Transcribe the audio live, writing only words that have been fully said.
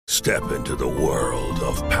Step into the world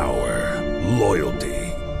of power, loyalty,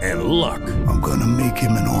 and luck. I'm gonna make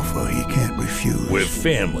him an offer he can't refuse. With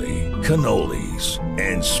family, cannolis,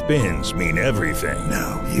 and spins mean everything.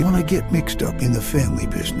 Now, you wanna get mixed up in the family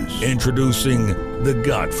business. Introducing The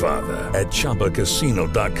Godfather at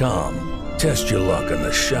ChumbaCasino.com. Test your luck in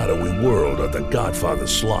the shadowy world of The Godfather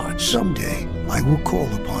slot. Someday, I will call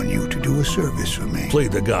upon you to do a service for me. Play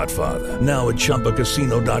The Godfather now at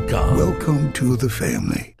ChumbaCasino.com. Welcome to the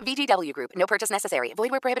family. VGW Group. No purchase necessary. Void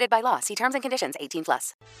where prohibited by law. See terms and conditions.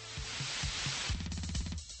 18+.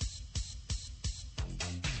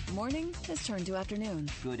 Morning has turned to afternoon.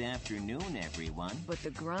 Good afternoon, everyone. But the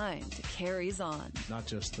grind carries on. Not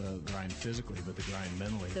just the grind physically, but the grind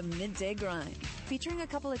mentally. The Midday Grind, featuring a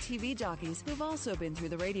couple of TV jockeys who've also been through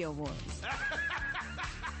the radio wars.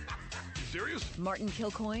 Serious? Martin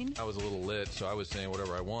Kilcoyne. I was a little lit, so I was saying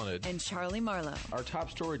whatever I wanted. And Charlie Marlowe. Our top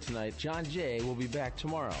story tonight, John Jay will be back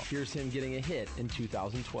tomorrow. Here's him getting a hit in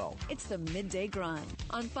 2012. It's the Midday Grind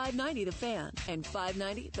on 590 The Fan and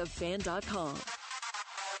 590thefan.com.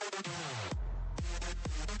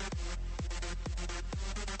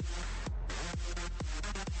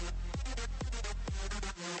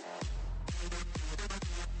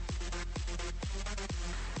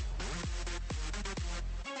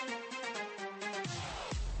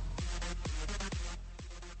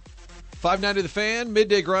 .590 The Fan,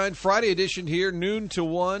 Midday Grind, Friday edition here, noon to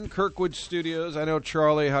 1, Kirkwood Studios. I know,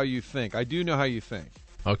 Charlie, how you think. I do know how you think.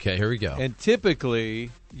 Okay, here we go. And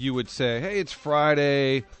typically, you would say, hey, it's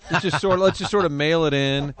Friday. Let's just sort of mail it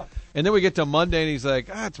in. And then we get to Monday, and he's like,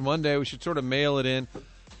 it's Monday. We should sort of mail it in.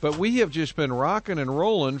 But we have just been rocking and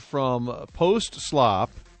rolling from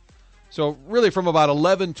post-slop. So really from about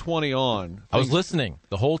 11:20 on. I was listening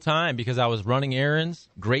the whole time because I was running errands.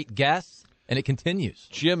 Great guests. And it continues.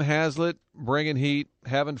 Jim Haslett bringing heat,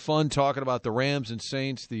 having fun talking about the Rams and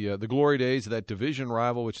Saints, the glory days of that division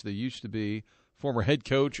rival, which they used to be, former head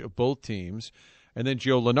coach of both teams. And then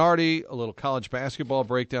Joe Lunardi, a little college basketball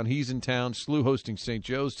breakdown. He's in town. SLU hosting St.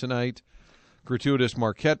 Joe's tonight. Gratuitous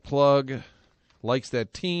Marquette plug. Likes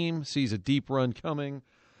that team. Sees a deep run coming.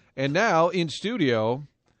 And now in studio,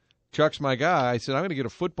 Chuck's my guy. I said, I'm going to get a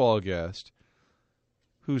football guest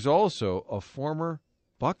who's also a former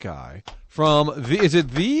Buckeye from is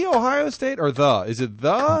it the Ohio State or the? Is it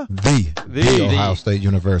the? The Ohio State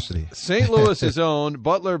University. St. Louis's own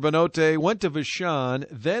Butler By'note went to Vashon,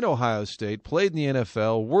 then Ohio State, played in the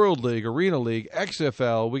NFL, World League, Arena League,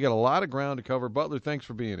 XFL. We got a lot of ground to cover. Butler, thanks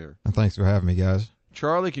for being here. Thanks for having me, guys.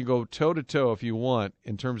 Charlie can go toe-to-toe if you want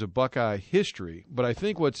in terms of Buckeye history, but I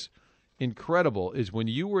think what's incredible is when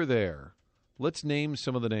you were there, let's name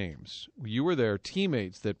some of the names. You were there,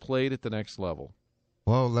 teammates that played at the next level.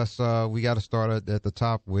 Well, we got to start at the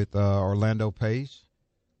top with Orlando Pace,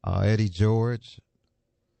 Eddie George,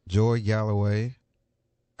 Joy Galloway,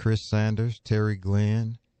 Chris Sanders, Terry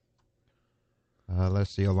Glenn.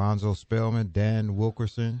 Alonzo Spellman, Dan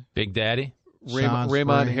Wilkerson. Big Daddy.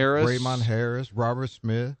 Raymond Harris, Robert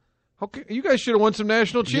Smith. Okay, you guys should have won some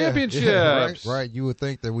national championships. Right. You would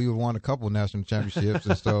think that we would have won a couple of national championships.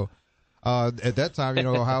 And so at that time,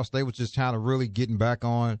 Ohio State was just kind of really getting back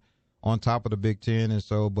on top of the Big Ten. And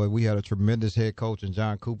so, but we had a tremendous head coach in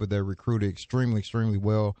John Cooper that recruited extremely, extremely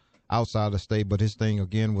well outside the state. But his thing,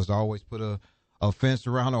 again, was to always put a fence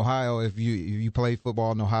around Ohio. If you played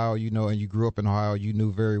football in Ohio, and you grew up in Ohio, you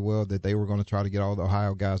knew very well that they were going to try to get all the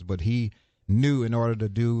Ohio guys. But he knew in order to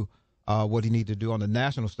do what he needed to do on the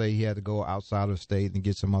national stage, he had to go outside of the state and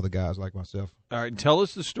get some other guys like myself. All right, tell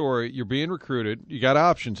us the story. You're being recruited. You got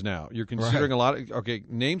options now. You're considering a lot of – okay,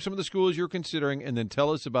 name some of the schools you're considering, and then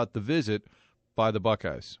tell us about the visit by the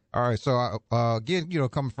Buckeyes. All right, so, again,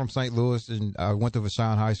 coming from St. Louis, and I went to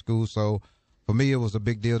Vashon High School, so for me it was a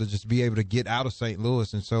big deal to just be able to get out of St.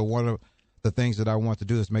 Louis. And so one of the things that I wanted to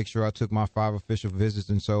do is make sure I took my 5 official visits.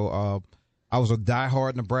 And so I was a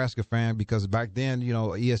diehard Nebraska fan because back then,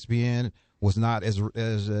 ESPN – was not as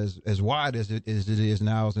wide as it is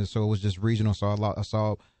now, and so it was just regional. So I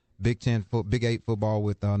saw Big 8 football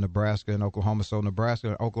with Nebraska and Oklahoma. So Nebraska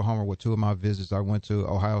and Oklahoma were 2 of my visits. I went to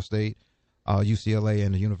Ohio State, UCLA,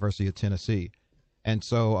 and the University of Tennessee. And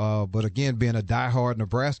so, but again, being a diehard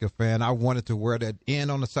Nebraska fan, I wanted to wear that N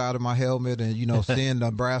on the side of my helmet and seeing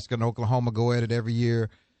Nebraska and Oklahoma go at it every year.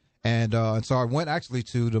 And so I went actually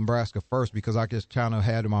to Nebraska first because I just kind of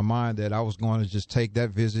had in my mind that I was going to just take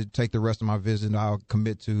that visit, take the rest of my visit, and I'll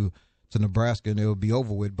commit to Nebraska, and it'll be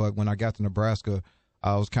over with. But when I got to Nebraska, it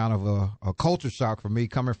was kind of a culture shock for me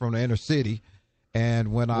coming from the inner city.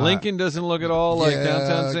 And when Lincoln doesn't look at all like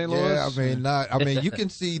downtown St. Louis. Yeah, I mean, you can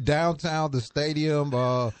see downtown, the stadium,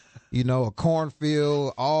 a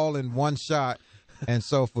cornfield, all in one shot. And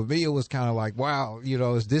so for me, it was kind of like, wow,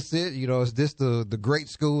 is this it? Is this the great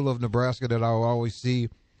school of Nebraska that I always see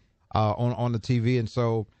on the TV? And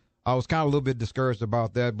so I was kind of a little bit discouraged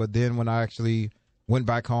about that. But then when I actually went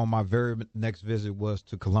back home, my very next visit was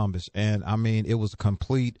to Columbus. And, I mean, it was a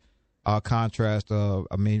complete contrast of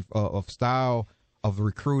style of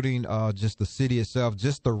recruiting, just the city itself,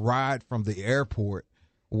 just the ride from the airport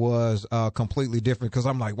was completely different because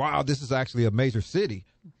I'm like, wow, this is actually a major city.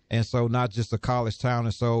 And so not just a college town.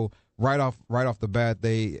 And so right off the bat,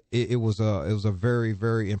 it was a very,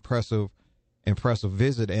 very impressive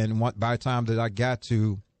visit. And by the time that I got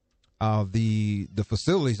to the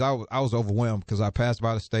facilities, I was overwhelmed because I passed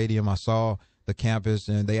by the stadium, I saw the campus,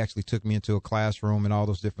 and they actually took me into a classroom and all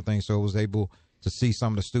those different things. So I was able to see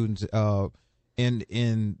some of the students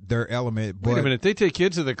in their element. Wait a minute, they take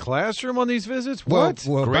kids to the classroom on these visits? What?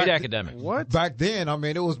 Well, great academic. What? Back then, I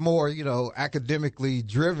mean, it was more, academically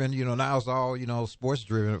driven. Now it's all, sports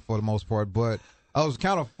driven for the most part. But it was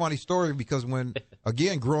kind of a funny story because when,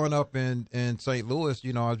 again, growing up in St. Louis,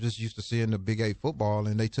 I was just used to seeing the Big 8 football,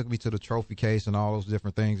 and they took me to the trophy case and all those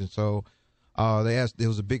different things. And so they asked, there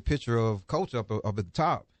was a big picture of Coach up at the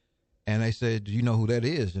top. And they said, do you know who that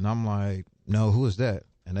is? And I'm like, no, who is that?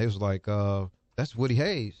 And they was like, that's Woody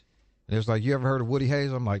Hayes. And it was like, you ever heard of Woody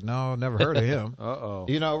Hayes? I'm like, no, never heard of him. Uh-oh.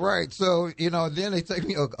 Right. So, then they take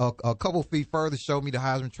me a couple feet further, show me the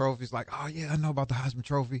Heisman Trophy. It's like, oh, yeah, I know about the Heisman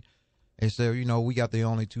Trophy. They said, we got the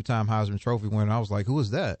only 2-time Heisman Trophy winner. I was like, who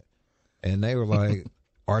is that? And they were like,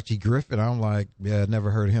 Archie Griffin. I'm like, yeah, never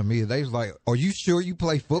heard of him either. They was like, are you sure you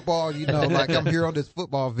play football? Like I'm here on this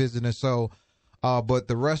football visit. And so, but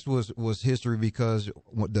the rest was history because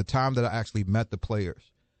the time that I actually met the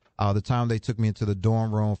players, the time they took me into the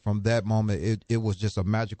dorm room, from that moment, it was just a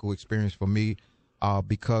magical experience for me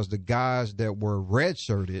because the guys that were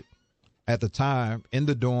redshirted at the time in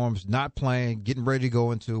the dorms, not playing, getting ready to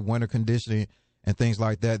go into winter conditioning and things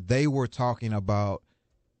like that, they were talking about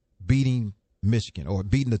beating Michigan or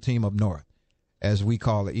beating the team up north, as we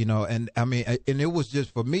call it, And I mean, and it was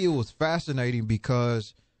just, for me, it was fascinating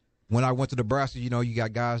because when I went to Nebraska, you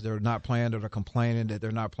got guys that are not playing, that are complaining that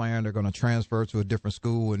they're not playing, they're going to transfer to a different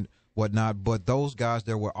school and whatnot. But those guys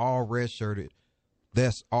that were all redshirted,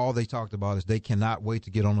 that's all they talked about is they cannot wait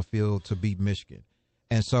to get on the field to beat Michigan.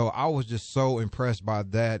 And so I was just so impressed by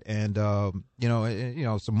that. And,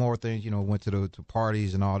 some more things, went to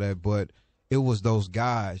parties and all that. But it was those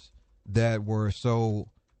guys that were so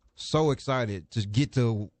excited to get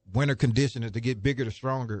to winter conditioning, to get bigger, to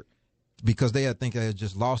stronger, because they had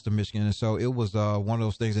just lost to Michigan. And so it was one of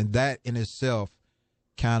those things. And that in itself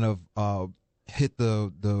kind of hit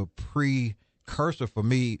the precursor for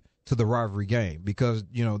me to the rivalry game because,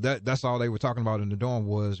 that's all they were talking about in the dorm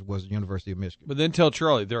was the University of Michigan. But then tell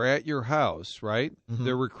Charlie, they're at your house, right? Mm-hmm.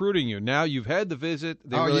 They're recruiting you. Now you've had the visit.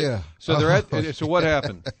 Yeah. So they're so what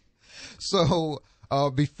happened? So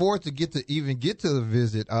before to get to the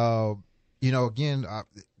visit, again, I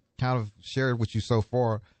kind of shared with you so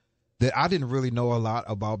far that I didn't really know a lot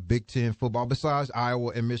about Big Ten football besides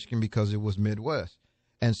Iowa and Michigan because it was Midwest.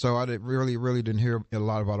 And so I really didn't hear a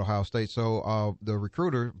lot about Ohio State. So the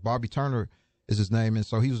recruiter, Bobby Turner is his name, and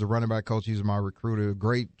so he was the running back coach. He was my recruiter,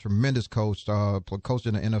 great, tremendous coach, coached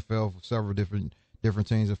in the NFL for several different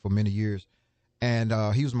teams and for many years. And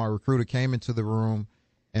he was my recruiter, came into the room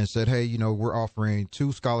and said, hey, we're offering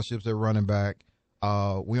 2 scholarships at running back.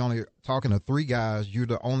 We only talking to 3 guys. You're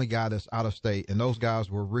the only guy that's out of state. And those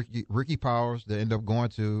guys were Ricky Powers that ended up going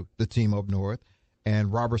to the team up north,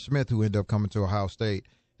 and Robert Smith, who ended up coming to Ohio State.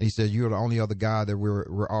 And he said, you're the only other guy that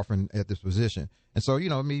we're offering at this position. And so,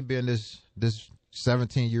 me being this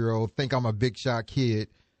 17-year-old, think I'm a big shot kid,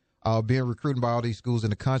 being recruited by all these schools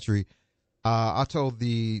in the country, I told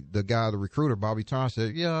the guy, the recruiter, Bobby Turner, I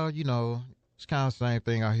said, yeah, it's kind of the same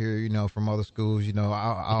thing I hear, from other schools.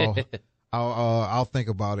 I'll think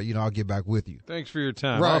about it. I'll get back with you. Thanks for your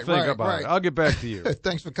time. Right, I'll think about it. I'll get back to you.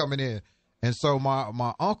 Thanks for coming in. And so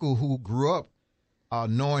my uncle, who grew up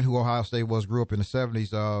knowing who Ohio State was, grew up in the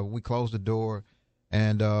 70s, we closed the door,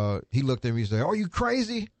 and he looked at me and said, are you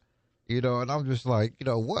crazy? And I'm just like,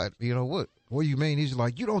 what? What do you mean? He's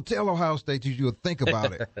like, you don't tell Ohio State you'll think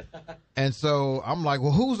about it. And so I'm like,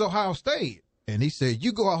 well, who's Ohio State? And he said,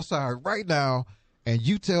 you go outside right now and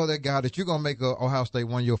you tell that guy that you're going to make Ohio State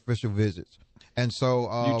one of your official visits. And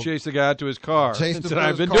so you chased the guy out to his car. Chased him.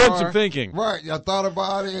 I've been doing some thinking. Right. I thought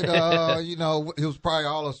about it. It was probably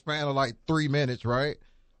all a span of like 3 minutes, right?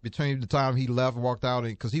 Between the time he left and walked out,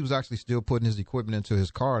 because he was actually still putting his equipment into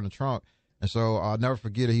his car in the trunk. And so I'll never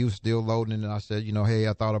forget it. He was still loading, and I said, hey,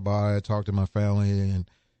 I thought about it. I talked to my family, and,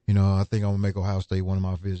 I think I'm going to make Ohio State one of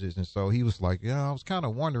my visits. And so he was like, I was kind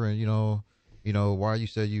of wondering, why you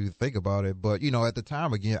said you think about it. But, at the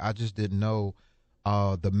time, again, I just didn't know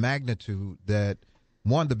the magnitude that,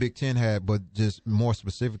 one, the Big Ten had, but just more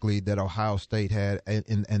specifically that Ohio State had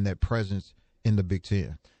and that presence in the Big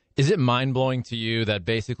Ten. Is it mind-blowing to you that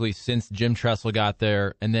basically since Jim Tressel got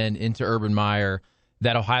there and then into Urban Meyer,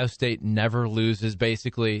 that Ohio State never loses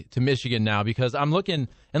basically to Michigan now? Because I'm looking,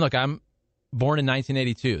 and look, I'm born in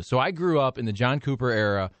 1982, so I grew up in the John Cooper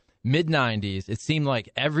era, mid-'90s. It seemed like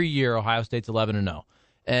every year Ohio State's 11-0,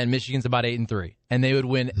 and Michigan's about 8-3, and they would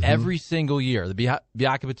win every single year, the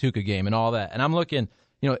Biaka-Patuka game and all that. And I'm looking,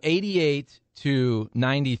 88 to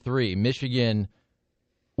 93, Michigan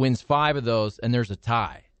wins 5 of those, and there's a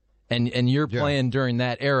tie. And you're playing during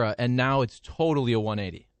that era, and now it's totally a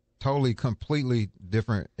 180. Totally, completely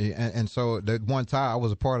different. And so that one tie, I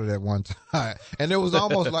was a part of that one tie. And it was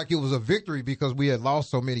almost like it was a victory because we had lost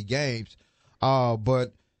so many games.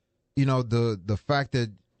 But, the fact that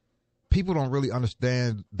people don't really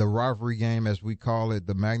understand the rivalry game, as we call it,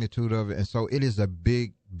 the magnitude of it. And so it is a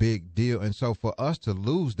big, big deal. And so for us to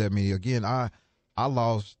lose that many, again, I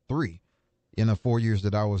lost 3 in the 4 years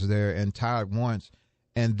that I was there and tied once.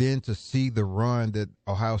 And then to see the run that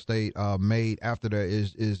Ohio State made after that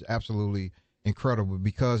is absolutely incredible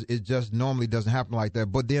because it just normally doesn't happen like that.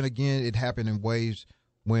 But then again, it happened in waves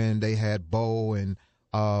when they had Bo and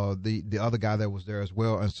the other guy that was there as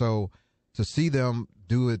well. And so to see them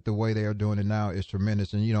do it the way they are doing it now is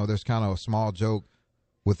tremendous. And, there's kind of a small joke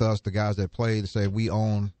with us, the guys that play, to say we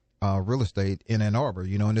own real estate in Ann Arbor,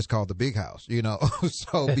 and it's called the Big House,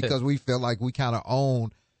 so because we feel like we kind of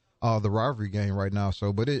own the rivalry game right now.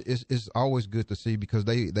 So, but it's always good to see because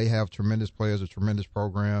they have tremendous players, a tremendous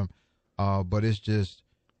program. But it's just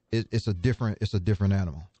it's a different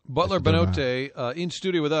animal. Butler By'note in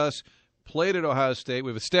studio with us, played at Ohio State.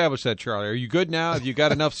 We've established that, Charlie. Are you good now? Have you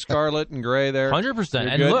got enough scarlet and gray there? 100%.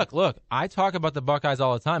 And look, I talk about the Buckeyes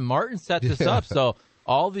all the time. Martin set this up, so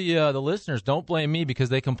all the listeners, don't blame me because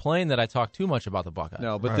they complain that I talk too much about the Buckeyes.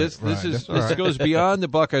 No, but this goes beyond the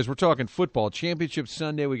Buckeyes. We're talking football. Championship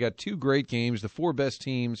Sunday, we got 2 great games. The 4 best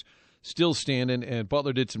teams still standing, and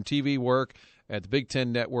Butler did some TV work at the Big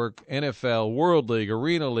Ten Network, NFL, World League,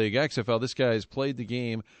 Arena League, XFL. This guy has played the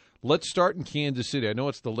game. Let's start in Kansas City. I know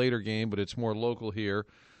it's the later game, but it's more local here.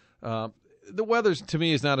 The weather, to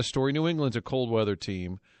me, is not a story. New England's a cold weather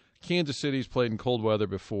team. Kansas City's played in cold weather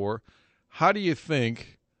before. How do you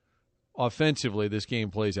think, offensively, this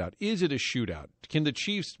game plays out? Is it a shootout? Can the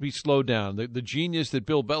Chiefs be slowed down? The genius that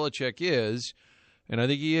Bill Belichick is, and I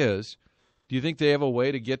think he is, do you think they have a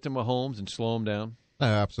way to get to Mahomes and slow him down?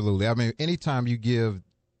 Absolutely. I mean, anytime you give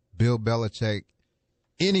Bill Belichick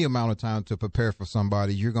any amount of time to prepare for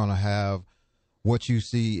somebody, you're going to have what you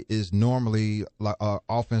see is normally like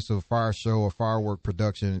offensive fire show or firework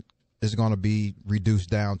production is going to be reduced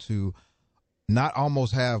down to not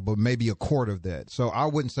almost half, but maybe a quarter of that. So I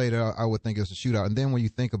wouldn't say that I would think it's a shootout. And then when you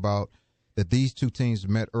think about that these two teams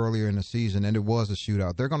met earlier in the season and it was a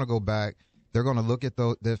shootout, they're going to go back. They're going to look at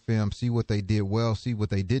that film, see what they did well, see what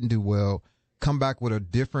they didn't do well, come back with a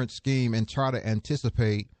different scheme and try to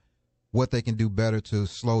anticipate what they can do better to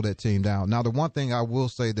slow that team down. Now, the one thing I will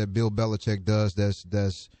say that Bill Belichick does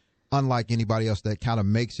that's unlike anybody else that kind of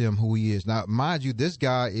makes him who he is. Now, mind you, this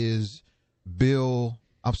guy is Bill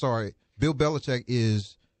Belichick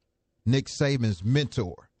is Nick Saban's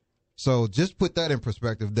mentor. So just put that in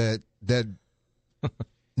perspective that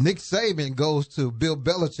Nick Saban goes to Bill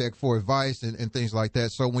Belichick for advice and things like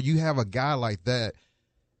that. So when you have a guy like that,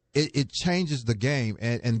 it changes the game,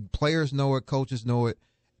 and players know it, coaches know it.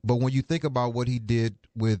 But when you think about what he did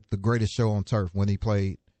with the greatest show on turf when they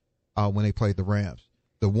played the Rams,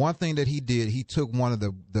 the one thing that he did, he took one of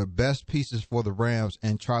the best pieces for the Rams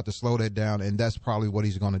and tried to slow that down, and that's probably what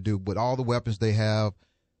he's going to do. With all the weapons they have,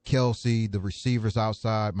 Kelsey, the receivers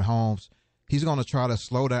outside, Mahomes, he's going to try to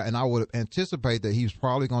slow down, and I would anticipate that he's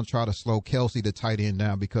probably going to try to slow Kelsey, the tight end,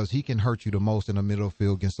 down because he can hurt you the most in the middle of the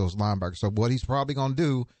field against those linebackers. So what he's probably going to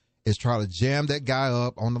do is try to jam that guy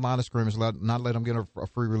up on the line of scrimmage, not let him get a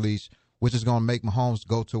free release, which is going to make Mahomes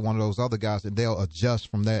go to one of those other guys, and they'll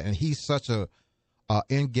adjust from that. And he's such a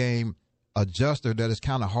in-game adjuster that it's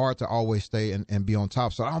kind of hard to always stay and be on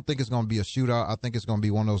top. So I don't think it's going to be a shootout. I think it's going to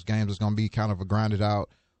be one of those games that's going to be kind of a grinded out,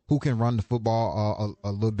 who can run the football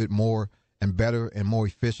a little bit more and better and more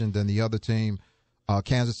efficient than the other team.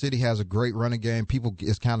 Kansas City has a great running game.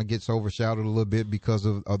 It kind of gets overshadowed a little bit because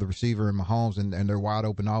of the receiver and Mahomes and their wide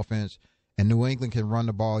open offense. And New England can run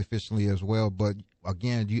the ball efficiently as well. But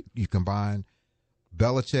again, you combine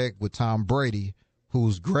Belichick with Tom Brady,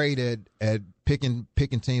 who's great at picking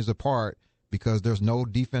teams apart because there's no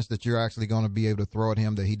defense that you're actually going to be able to throw at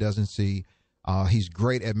him that he doesn't see. He's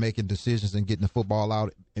great at making decisions and getting the football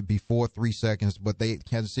out before 3 seconds, but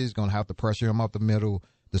Kansas City's going to have to pressure him up the middle,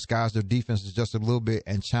 disguise their defenses just a little bit,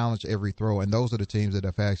 and challenge every throw. And those are the teams that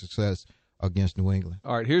have had success against New England.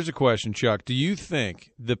 All right, here's a question, Chuck. Do you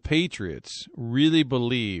think the Patriots really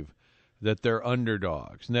believe that they're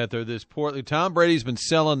underdogs and that they're this poorly? Tom Brady's been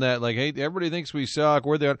selling that, like, hey, everybody thinks we suck.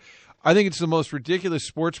 We're there. I think it's the most ridiculous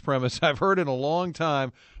sports premise I've heard in a long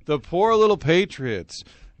time. The poor little Patriots.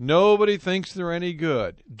 Nobody thinks they're any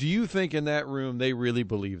good. Do you think in that room they really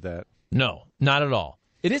believe that? No, not at all.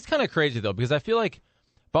 It is kind of crazy, though, because I feel like,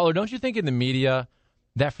 Butler, don't you think in the media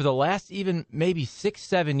that for the last even maybe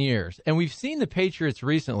 6-7 years, and we've seen the Patriots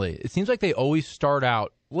recently, it seems like they always start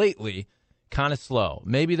out lately kind of slow.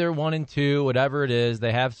 Maybe they're 1-2, whatever it is.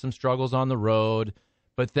 They have some struggles on the road,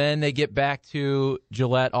 but then they get back to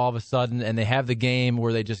Gillette all of a sudden, and they have the game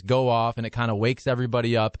where they just go off, and it kind of wakes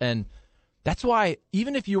everybody up. And that's why,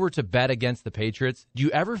 even if you were to bet against the Patriots, do you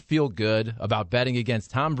ever feel good about betting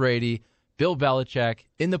against Tom Brady, Bill Belichick,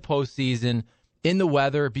 in the postseason, in the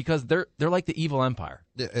weather? Because they're like the evil empire.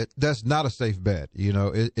 That's not a safe bet. You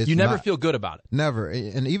know, you never feel good about it. Never.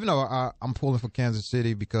 And even though I'm pulling for Kansas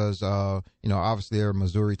City because, obviously they're a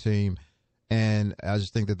Missouri team, and I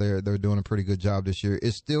just think that they're doing a pretty good job this year,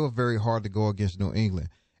 it's still very hard to go against New England.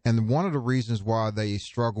 And one of the reasons why they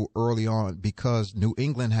struggle early on, because New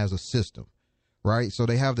England has a system, right? So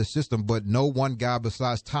they have the system, but no one guy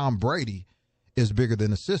besides Tom Brady is bigger than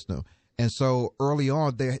the system. And so early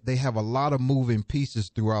on, they have a lot of moving pieces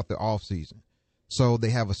throughout the offseason. So they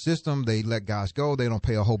have a system. They let guys go. They don't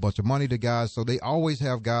pay a whole bunch of money to guys. So they always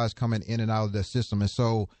have guys coming in and out of their system. And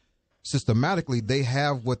so systematically, they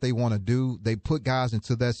have what they want to do. They put guys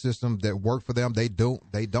into that system that work for them. They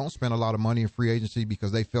don't spend a lot of money in free agency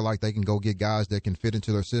because they feel like they can go get guys that can fit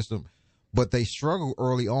into their system. But they struggle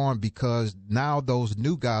early on because now those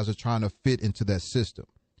new guys are trying to fit into that system.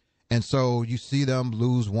 And so you see them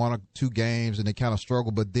lose 1 or 2 games and they kind of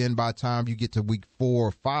struggle. But then by the time you get to week 4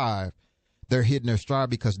 or 5, they're hitting their stride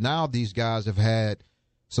because now these guys have had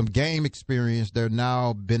some game experience. They're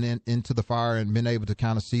now been into the fire and been able to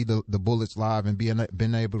kind of see the bullets live and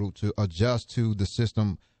been able to adjust to the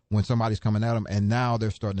system when somebody's coming at them. And now they're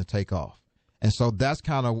starting to take off. And so that's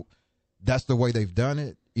the way they've done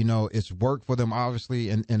it. You know, it's worked for them, obviously.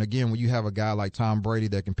 And again, when you have a guy like Tom Brady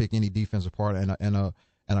that can pick any defense apart and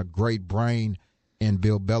a great brain in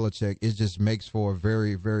Bill Belichick, it just makes for a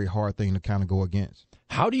very, very hard thing to kind of go against.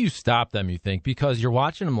 How do you stop them, you think? Because you're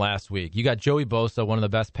watching them last week. You got Joey Bosa, one of the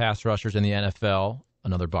best pass rushers in the NFL,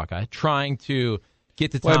 another Buckeye, trying to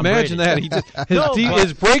get to Tom imagine Brady. That.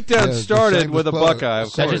 His breakdown started with a Buckeye.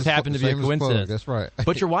 That just happened to be a coincidence. That's right.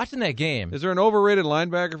 But you're watching that game. Is there an overrated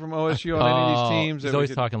linebacker from OSU on any of these teams? He's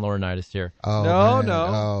always talking Laurinaitis here. Oh, no.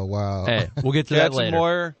 Oh, wow. Hey, we'll get to that later.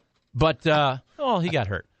 Moyer. But, he got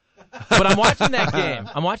hurt. But I'm watching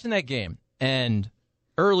that game. And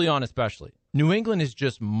early on especially, New England is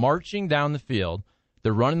just marching down the field.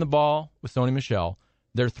 They're running the ball with Sony Michel.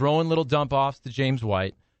 They're throwing little dump-offs to James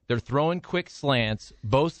White. They're throwing quick slants.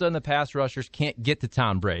 Bosa and the pass rushers can't get to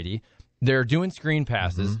Tom Brady. They're doing screen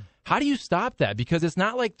passes. Mm-hmm. How do you stop that? Because it's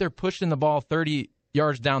not like they're pushing the ball 30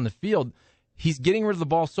 yards down the field. He's getting rid of the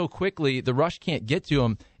ball so quickly, the rush can't get to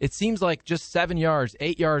him. It seems like just 7 yards,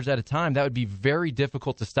 8 yards at a time, that would be very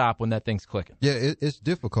difficult to stop when that thing's clicking. Yeah, it's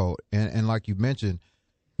difficult. And like you mentioned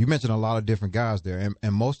a lot of different guys there.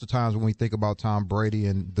 And most of the times when we think about Tom Brady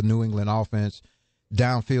and the New England offense,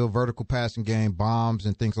 downfield, vertical passing game, bombs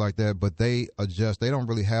and things like that, but they adjust. They don't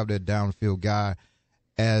really have that downfield guy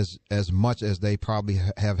as much as they probably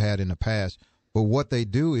have had in the past. But what they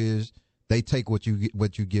do is they take what you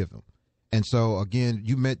give them. And so, again,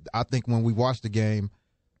 I think when we watched the game,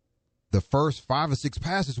 the first 5 or 6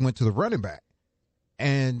 passes went to the running back.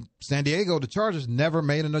 And San Diego, the Chargers, never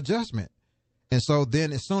made an adjustment. And so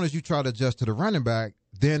then as soon as you try to adjust to the running back,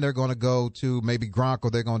 then they're going to go to maybe Gronk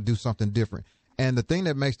or they're going to do something different. And the thing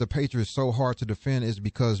that makes the Patriots so hard to defend is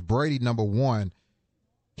because Brady, number one,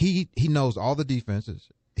 he knows all the defenses.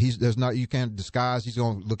 You can't disguise. He's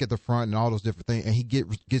going to look at the front and all those different things. And he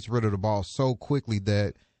gets rid of the ball so quickly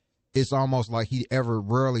that it's almost like he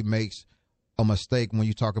rarely makes a mistake when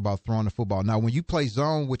you talk about throwing the football. Now, when you play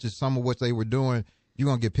zone, which is some of what they were doing, you're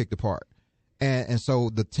going to get picked apart. And so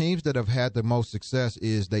the teams that have had the most success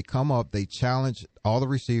is they come up, they challenge all the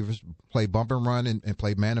receivers, play bump and run and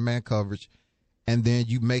play man-to-man coverage, and then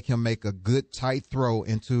you make him make a good tight throw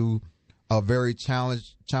into a very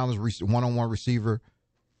challenged one-on-one receiver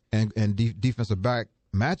and defensive back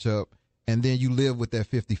matchup, and then you live with that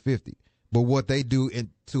 50-50. But what they do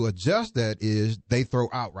to adjust that is they throw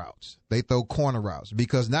out routes. They throw corner routes.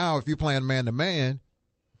 Because now if you're playing man-to-man,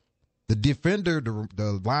 the defender,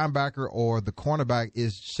 the linebacker, or the cornerback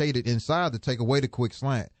is shaded inside to take away the quick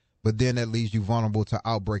slant, but then that leaves you vulnerable to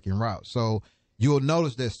outbreaking routes. So you'll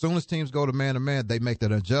notice that as soon as teams go to man-to-man, they make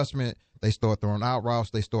that adjustment. They start throwing out routes.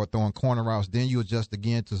 They start throwing corner routes. Then you adjust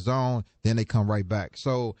again to zone. Then they come right back.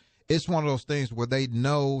 So it's one of those things where they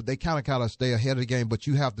know they kind of stay ahead of the game, but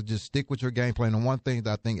you have to just stick with your game plan. And one thing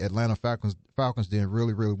that I think Atlanta Falcons did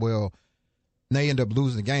really, really well, they end up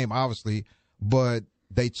losing the game, obviously, but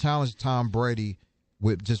they challenged Tom Brady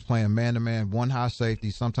with just playing man-to-man, one high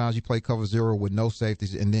safety. Sometimes you play cover zero with no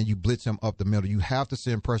safeties, and then you blitz him up the middle. You have to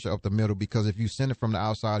send pressure up the middle because if you send it from the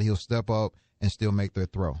outside, he'll step up and still make their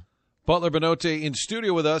throw. Butler By'note in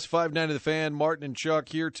studio with us, 590 The Fan, Martin and Chuck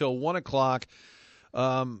here till 1 o'clock.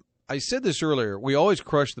 I said this earlier. We always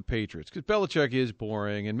crush the Patriots because Belichick is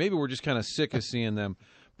boring, and maybe we're just kind of sick of seeing them.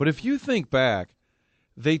 But if you think back,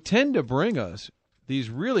 they tend to bring us these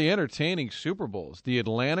really entertaining Super Bowls. The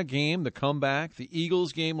Atlanta game, the comeback, the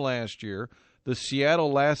Eagles game last year, the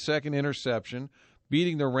Seattle last-second interception,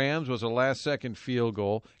 beating the Rams was a last-second field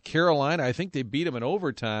goal. Carolina, I think they beat them in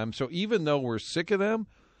overtime. So even though we're sick of them,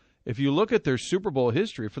 if you look at their Super Bowl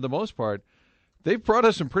history, for the most part, they've brought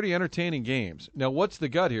us some pretty entertaining games. Now, what's the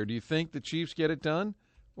gut here? Do you think the Chiefs get it done,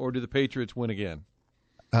 or do the Patriots win again?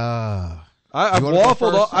 I've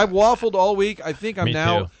waffled all week. I think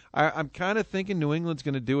I'm kind of thinking New England's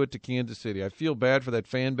going to do it to Kansas City. I feel bad for that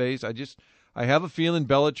fan base. I have a feeling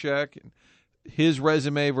Belichick, his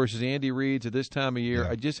resume versus Andy Reid's at this time of year,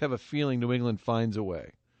 I just have a feeling New England finds a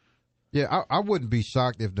way. Yeah, I wouldn't be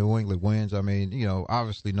shocked if New England wins. I mean,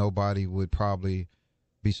 obviously nobody would probably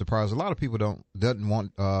be surprised. A lot of people doesn't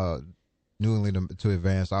want New England to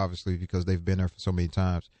advance, obviously, because they've been there for so many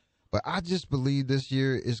times. But I just believe this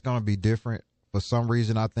year is going to be different. For some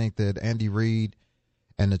reason, I think that Andy Reid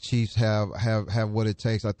and the Chiefs have what it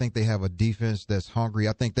takes. I think they have a defense that's hungry.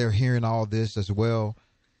 I think they're hearing all this as well,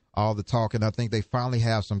 all the talk, and I think they finally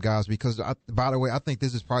have some guys because, by the way, I think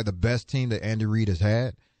this is probably the best team that Andy Reid has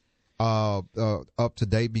had up to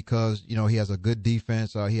date because, he has a good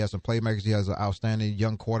defense. He has some playmakers. He has an outstanding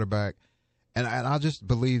young quarterback. And I just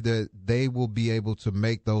believe that they will be able to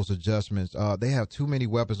make those adjustments. They have too many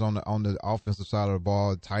weapons on the offensive side of the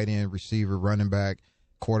ball, tight end, receiver, running back,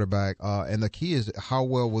 quarterback. And the key is how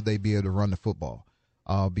well will they be able to run the football?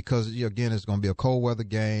 Because, again, it's going to be a cold weather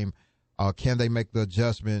game. Can they make the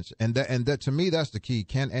adjustments? And that to me, that's the key.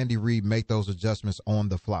 Can Andy Reid make those adjustments on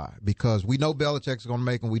the fly? Because we know Belichick's going to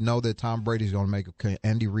make them. We know that Tom Brady's going to make them. Can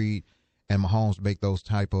Andy Reid and Mahomes make those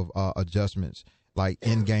type of adjustments? Like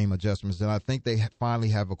in-game adjustments. And I think they finally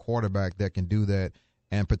have a quarterback that can do that.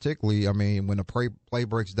 And particularly, I mean, when the play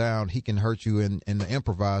breaks down, he can hurt you in the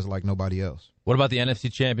improvise like nobody else. What about the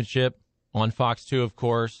NFC Championship on Fox 2, of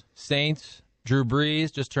course? Saints, Drew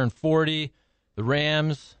Brees just turned 40. The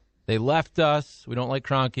Rams, they left us. We don't like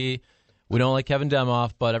Kroenke. We don't like Kevin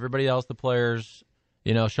Demoff. But everybody else, the players,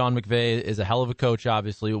 Sean McVay is a hell of a coach,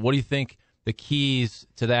 obviously. What do you think the keys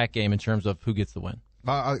to that game in terms of who gets the win?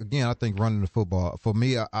 Again, I think running the football. For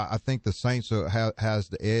me, I think the Saints has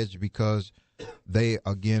the edge because they,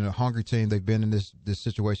 again, a hungry team. They've been in this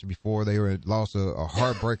situation before. They lost a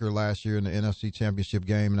heartbreaker last year in the NFC Championship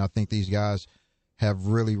game, and I think these guys have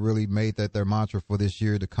really, really made that their mantra for this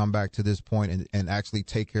year to come back to this point and actually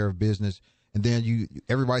take care of business. And then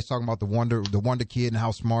everybody's talking about the wonder kid and how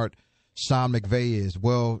smart Sean McVay is.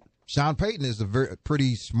 Well, Sean Payton is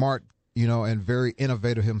pretty smart, and very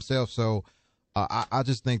innovative himself. So. I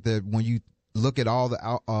just think that when you look at all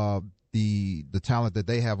the talent that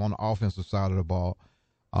they have on the offensive side of the ball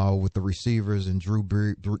with the receivers and Drew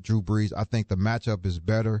Brees, I think the matchup is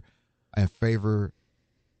better and favor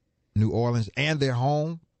New Orleans, and they're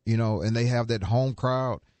home, and they have that home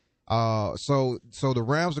crowd. So the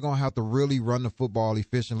Rams are going to have to really run the football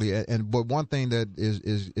efficiently. But one thing that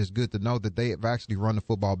is good to know that they have actually run the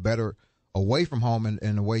football better away from home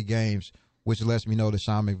in away games, which lets me know that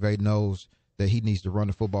Sean McVay knows that he needs to run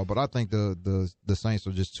the football. But I think the Saints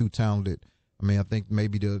are just too talented. I mean, I think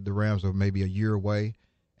maybe the Rams are maybe a year away.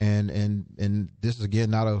 And this is,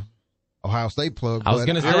 again, not a Ohio State plug. I was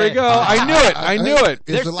going to say. There we go. I knew it.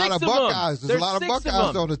 There's a lot of Buckeyes. There's a lot of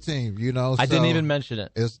Buckeyes on the team, I didn't even mention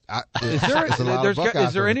it. Is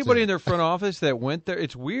there anybody in their front office that went there?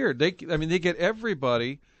 It's weird. They get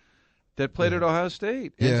everybody that played at Ohio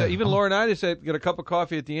State. And so even Laurinaitis said, get a cup of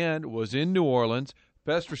coffee at the end, was in New Orleans.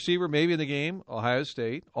 Best receiver maybe in the game, Ohio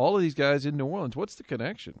State. All of these guys in New Orleans. What's the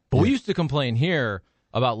connection? But we used to complain here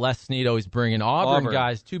about Les Snead always bringing Auburn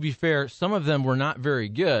guys. To be fair, some of them were not very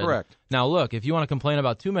good. Correct. Now, look, if you want to complain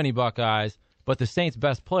about too many Buckeyes, but the Saints'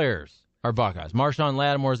 best players are Buckeyes. Marshawn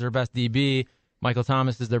Lattimore's their best DB. Michael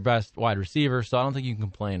Thomas is their best wide receiver, so I don't think you can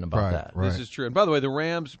complain about that. This is true. And by the way, the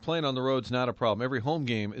Rams playing on the road is not a problem. Every home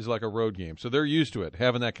game is like a road game, so they're used to it,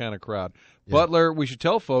 having that kind of crowd. Yeah. Butler, we should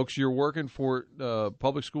tell folks you're working for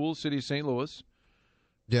public schools, City of St. Louis.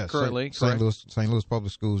 Yes, currently. St. Louis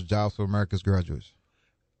Public Schools, Jobs for America's Graduates.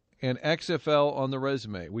 And XFL on the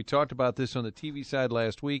resume. We talked about this on the TV side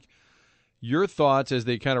last week. Your thoughts as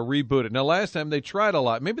they kind of reboot it. Now, last time they tried a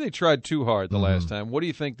lot. Maybe they tried too hard the last time. What do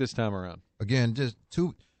you think this time around? Again, just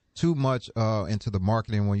too much into the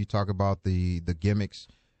marketing when you talk about the gimmicks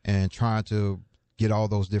and trying to get all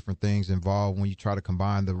those different things involved. When you try to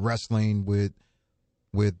combine the wrestling with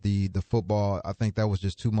the football, I think that was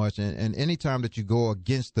just too much. And any time that you go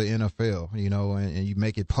against the NFL, and you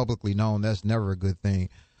make it publicly known, that's never a good thing.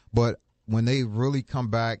 But when they really come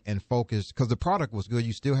back and focus, because the product was good,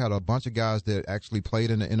 you still had a bunch of guys that actually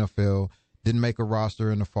played in the NFL, didn't make a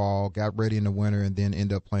roster in the fall, got ready in the winter, and then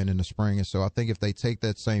end up playing in the spring. And so I think if they take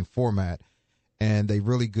that same format and they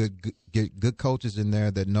really get good coaches in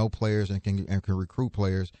there that know players and can recruit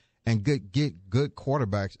players and get good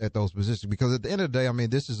quarterbacks at those positions, because at the end of the day, I mean,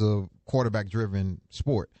 this is a quarterback-driven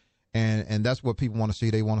sport, and that's what people want to see.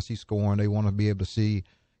 They want to see scoring. They want to be able to see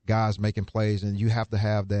guys making plays, and you have to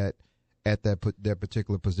have that at that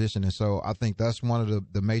particular position. And so I think that's one of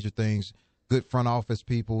the major things. Good front office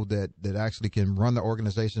people that actually can run the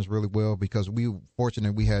organizations really well, because we were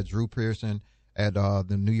fortunate we had Drew Pearson at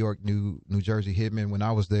the New Jersey Hitmen when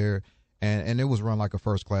I was there, and it was run like a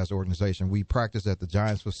first-class organization. We practiced at the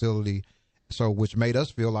Giants facility, so which made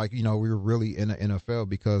us feel like, we were really in the NFL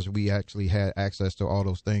because we actually had access to all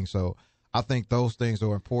those things. So I think those things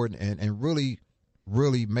are important, and really,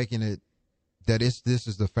 really making it that this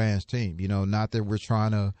is the fans' team, not that we're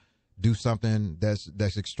trying to do something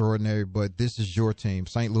that's extraordinary, but this is your team.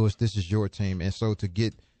 St. Louis, this is your team. And so to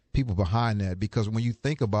get people behind that, because when you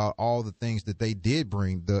think about all the things that they did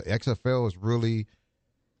bring, the XFL has really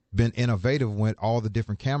been innovative with all the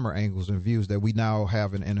different camera angles and views that we now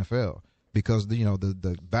have in NFL, because,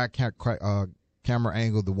 the back camera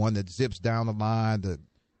angle, the one that zips down the line,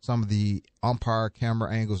 some of the umpire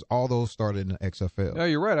camera angles, all those started in the XFL. No,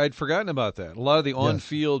 you're right. I'd forgotten about that. A lot of the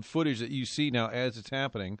on-field footage that you see now as it's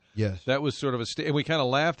happening, that was sort of and we kind of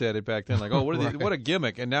laughed at it back then, like, oh, what a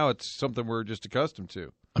gimmick, and now it's something we're just accustomed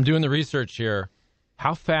to. I'm doing the research here.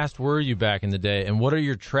 How fast were you back in the day, and what are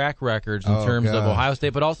your track records in terms of Ohio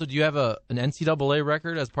State? But also, do you have an NCAA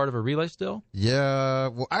record as part of a relay still? Yeah,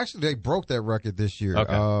 well, actually, they broke that record this year.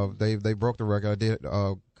 Okay. They broke the record. I did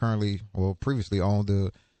previously owned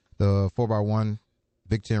the 4x1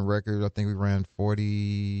 Big Ten record. I think we ran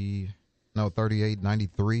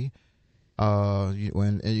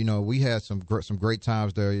 38.93. We had some great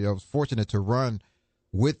times there. I was fortunate to run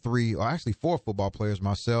with four football players,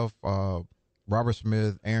 myself, Robert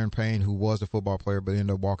Smith, Aaron Payne, who was a football player but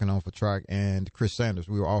ended up walking on for track, and Chris Sanders.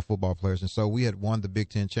 We were all football players. And so we had won the Big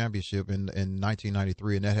Ten championship in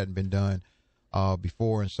 1993, and that hadn't been done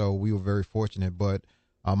before. And so we were very fortunate. But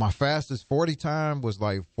my fastest 40 time was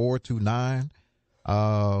like 4:29,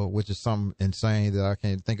 which is something insane that I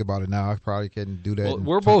can't think about it now. I probably couldn't do that. Well,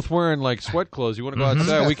 we're both wearing like sweat clothes. You want to go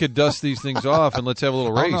outside? We could dust these things off and let's have a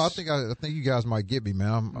little race. I think you guys might get me,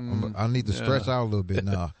 man. I need to stretch out a little bit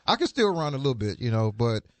now. I can still run a little bit,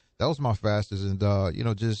 but that was my fastest. And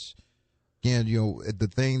just again,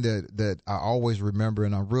 the thing that I always remember,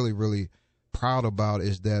 and I'm really, really proud about,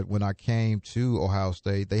 is that when I came to Ohio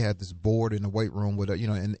State, they had this board in the weight room with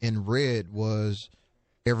and in red was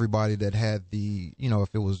everybody that had the, if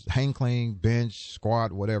it was hang clean, bench,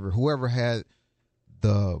 squat, whatever, whoever had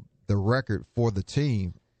the record for the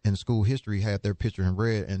team in school history had their picture in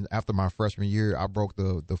red. And after my freshman year, I broke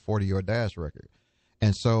the 40-yard dash record.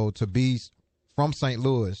 And so to be from St.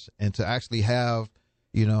 Louis and to actually have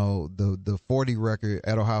the 40 record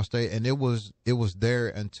at Ohio State, and it was there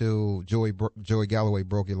until Joey Galloway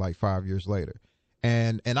broke it like 5 years later,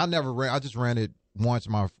 and I never ran. I just ran it once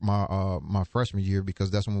my freshman year,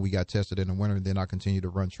 because that's when we got tested in the winter, and then I continued to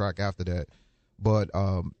run track after that. But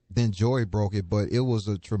then Joey broke it, but it was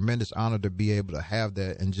a tremendous honor to be able to have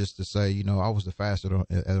that, and just to say, I was the fastest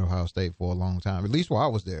at Ohio State for a long time, at least while I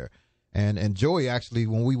was there. And Joey actually,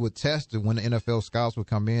 when we would test it, when the NFL scouts would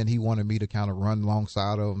come in, he wanted me to kind of run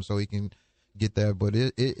alongside of him so he can get that. But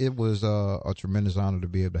it was a tremendous honor to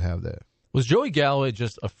be able to have that. Was Joey Galloway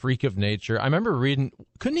just a freak of nature? I remember reading,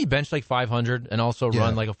 couldn't he bench like 500 and also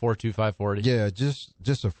run like a 4.2, 540? Yeah,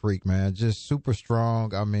 just a freak, man. Just super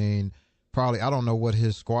strong. I mean, probably, I don't know what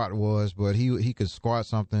his squat was, but he could squat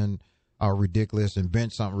something ridiculous and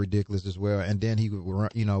bench something ridiculous as well. And then he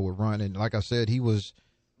would run. And like I said, he was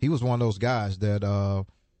one of those guys that,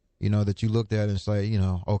 that you looked at and say,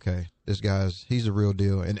 okay, he's a real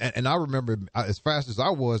deal. And I remember as fast as I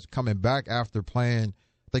was coming back after playing,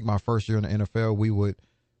 I think my first year in the NFL,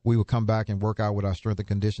 we would come back and work out with our strength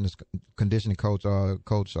and conditioning coach,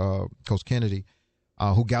 Coach Kennedy,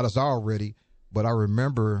 who got us all ready. But I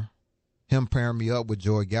remember him pairing me up with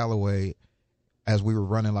Joy Galloway as we were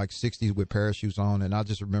running like 60s with parachutes on, and I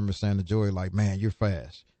just remember saying to Joy, like, man, you're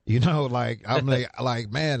fast. Like I'm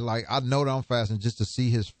like man, like I know that I'm fast, and just to see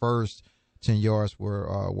his first 10 yards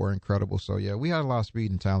were incredible. So, yeah, we had a lot of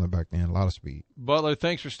speed and talent back then, a lot of speed. Butler,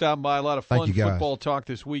 thanks for stopping by. A lot of fun Thank you, guys. Football talk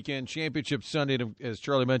this weekend. Championship Sunday, as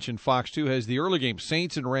Charlie mentioned, Fox 2 has the early game,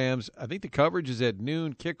 Saints and Rams. I think the coverage is at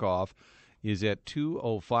noon. Kickoff is at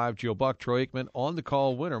 2:05. Joe Buck, Troy Aikman on the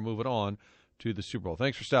call winner, moving on to the Super Bowl.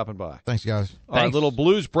 Thanks for stopping by. Thanks, guys. All right, little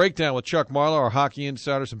Blues breakdown with Chuck Marlowe, our hockey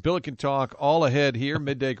insider. Some Billiken talk all ahead here,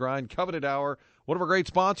 Midday Grind, Coveted Hour. One of our great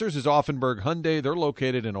sponsors is Offenburg Hyundai. They're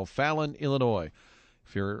located in O'Fallon, Illinois.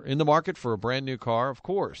 If you're in the market for a brand-new car, of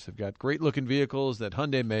course, they've got great-looking vehicles that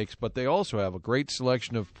Hyundai makes, but they also have a great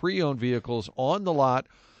selection of pre-owned vehicles on the lot,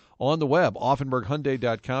 on the web,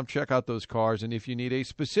 offenburghyundai.com. Check out those cars, and if you need a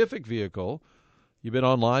specific vehicle, you've been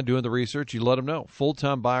online doing the research, you let them know.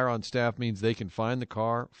 Full-time buyer on staff means they can find the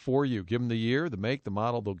car for you. Give them the year, the make, the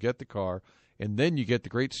model, they'll get the car, and then you get the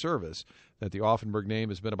great service that the Offenburg name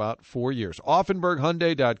has been about 4 years.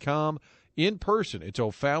 offenburghyundai.com. In person, it's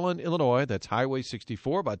O'Fallon, Illinois. That's Highway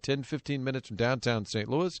 64, about 10, 15 minutes from downtown St.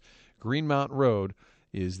 Louis. Green Mountain Road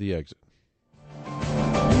is the exit.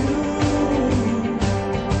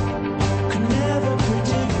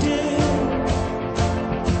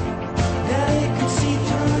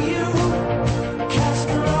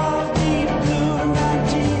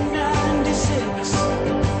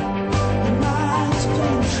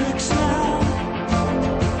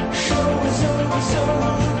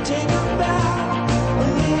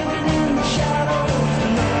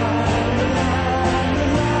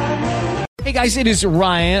 Hey guys, it is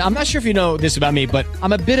Ryan. I'm not sure if you know this about me, but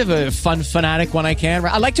I'm a bit of a fun fanatic when I can.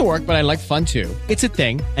 I like to work, but I like fun too. It's a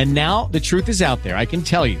thing. And now the truth is out there. I can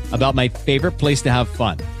tell you about my favorite place to have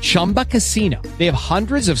fun. Chumba Casino. They have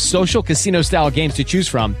hundreds of social casino style games to choose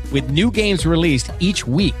from with new games released each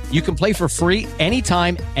week. You can play for free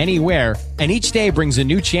anytime, anywhere. And each day brings a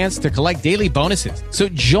new chance to collect daily bonuses. So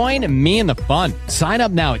join me in the fun. Sign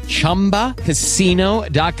up now at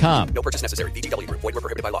ChumbaCasino.com. No purchase necessary. VGW Group. Void where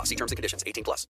prohibited by law. See terms and conditions. 18+.